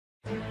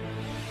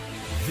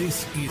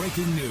This is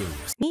breaking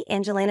news. Meet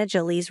Angelina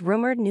Jolie's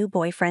rumored new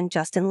boyfriend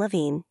Justin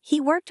Levine.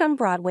 He worked on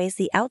Broadway's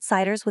The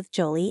Outsiders with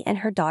Jolie and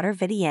her daughter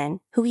Vivienne,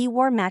 who he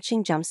wore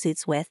matching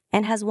jumpsuits with,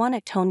 and has won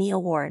a Tony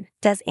Award.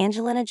 Does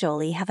Angelina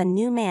Jolie have a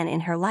new man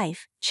in her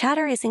life?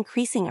 Chatter is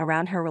increasing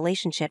around her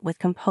relationship with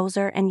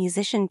composer and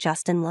musician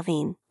Justin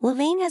Levine.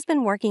 Levine has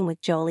been working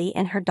with Jolie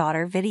and her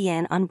daughter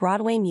Vivienne on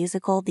Broadway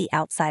musical The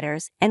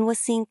Outsiders and was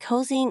seen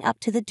cozying up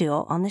to the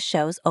duo on the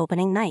show's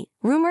opening night.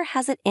 Rumor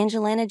has it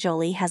Angelina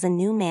Jolie has a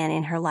new man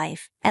in her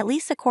life, at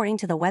least according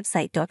to the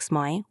website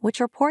Duxmoy, which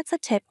reports a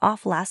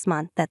tip-off last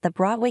month that the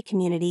Broadway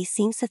community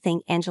seems to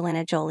think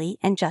Angelina Jolie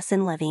and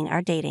Justin Levine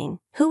are dating.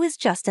 Who is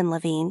Justin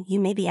Levine, you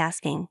may be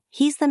asking?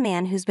 He's the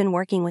man who's been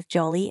working with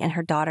Jolie and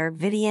her daughter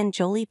Vivienne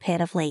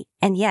Jolie-Pitt of late.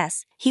 And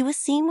yes, he was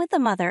seen with the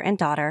mother and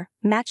daughter,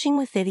 matching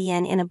with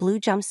Vivienne in a blue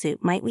jumpsuit,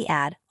 might we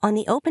add, on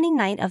the opening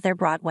night of their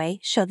Broadway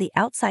show The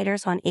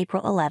Outsiders on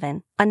April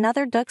 11.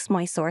 Another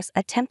Duxmoy source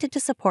attempted to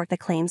support the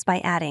claims by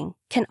adding,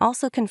 "Can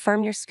also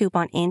confirm your scoop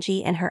on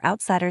Angie and her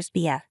Outsiders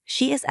BF.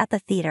 She is at the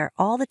theater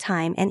all the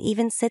time and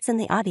even sits in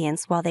the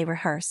audience while they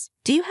rehearse."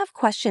 Do you have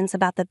questions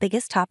about the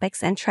biggest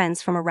topics and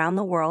trends from around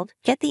the world?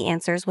 Get the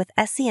answers with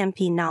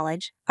SCMP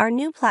Knowledge, our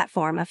new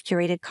platform of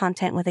curated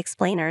content with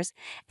explainers,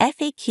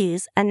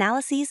 FAQs,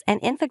 analyses, and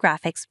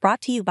infographics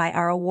brought to you by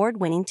our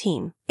award-winning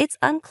team. It's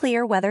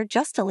unclear whether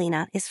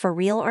Justalina is for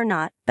real or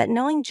not, but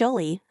knowing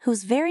Jolie,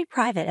 who's very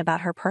private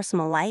about her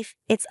personal life,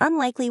 it's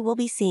unlikely we'll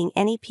be seeing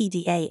any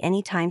PDA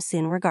anytime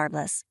soon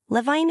regardless.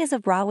 Levine is a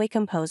Broadway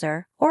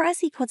composer, or as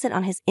he puts it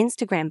on his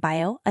Instagram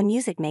bio, a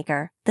music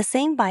maker. The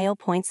same bio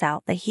points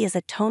out that he is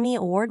a Tony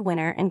Award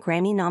winner and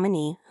Grammy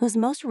nominee whose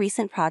most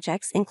recent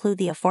projects include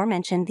the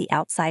aforementioned The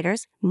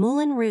Outsiders,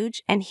 Moulin Rouge,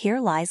 and Here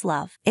Lies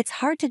Love. It's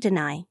hard to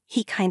deny,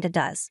 he kinda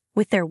does.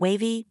 With their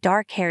wavy,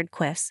 dark-haired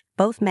quiffs,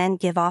 both men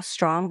give off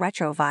strong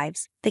retro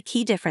vibes. The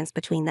key difference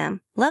between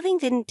them: Levine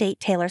didn't date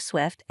Taylor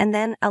Swift and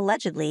then,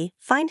 allegedly,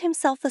 find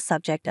himself the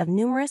subject of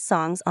numerous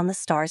songs on the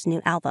star's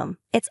new album.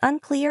 It's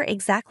unclear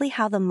exactly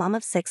how the mom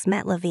of six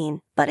met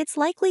Levine, but it's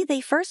likely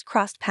they first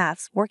crossed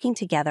paths working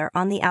together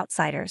on The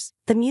Outsiders.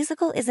 The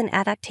musical is an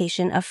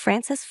adaptation of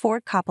Francis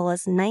Ford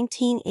Coppola's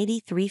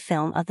 1983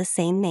 film of the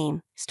same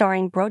name,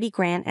 starring Brody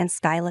Grant and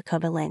Sky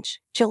Lacoba Lynch.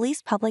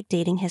 Jolie's public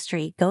dating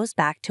history goes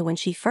back to when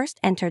she first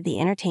entered the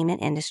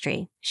entertainment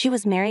industry. She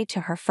was married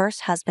to her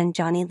first husband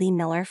Jonny Lee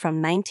Miller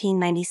from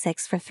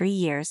 1996 for 3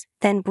 years,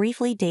 then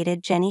briefly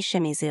dated Jenny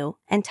Shimizu,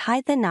 and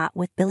tied the knot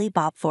with Billy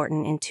Bob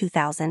Thornton in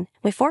 2000,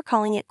 before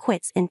calling it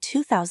quits in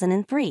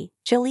 2003.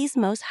 Jolie's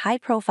most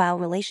high-profile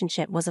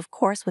relationship was of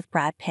course with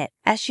Brad Pitt,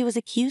 as she was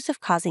accused of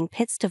causing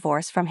Pitt's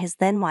divorce from his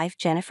then-wife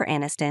Jennifer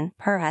Aniston,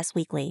 per Us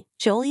Weekly.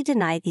 Jolie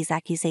denied these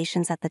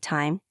accusations at the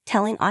time,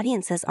 telling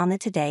audiences on the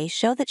Today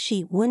Show that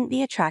she wouldn't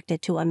be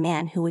attracted to a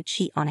man who would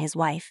cheat on his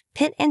wife.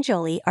 Pitt and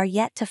Jolie are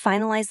yet to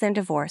finalize their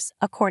divorce,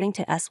 according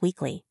to Us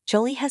Weekly.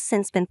 Jolie has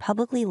since been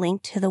publicly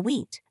linked to the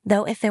Weeknd,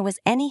 though if there was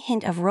any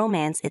hint of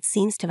romance it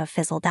seems to have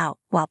fizzled out,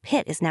 while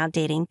Pitt is now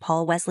dating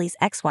Paul Wesley's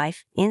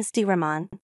ex-wife, Insti Rahman.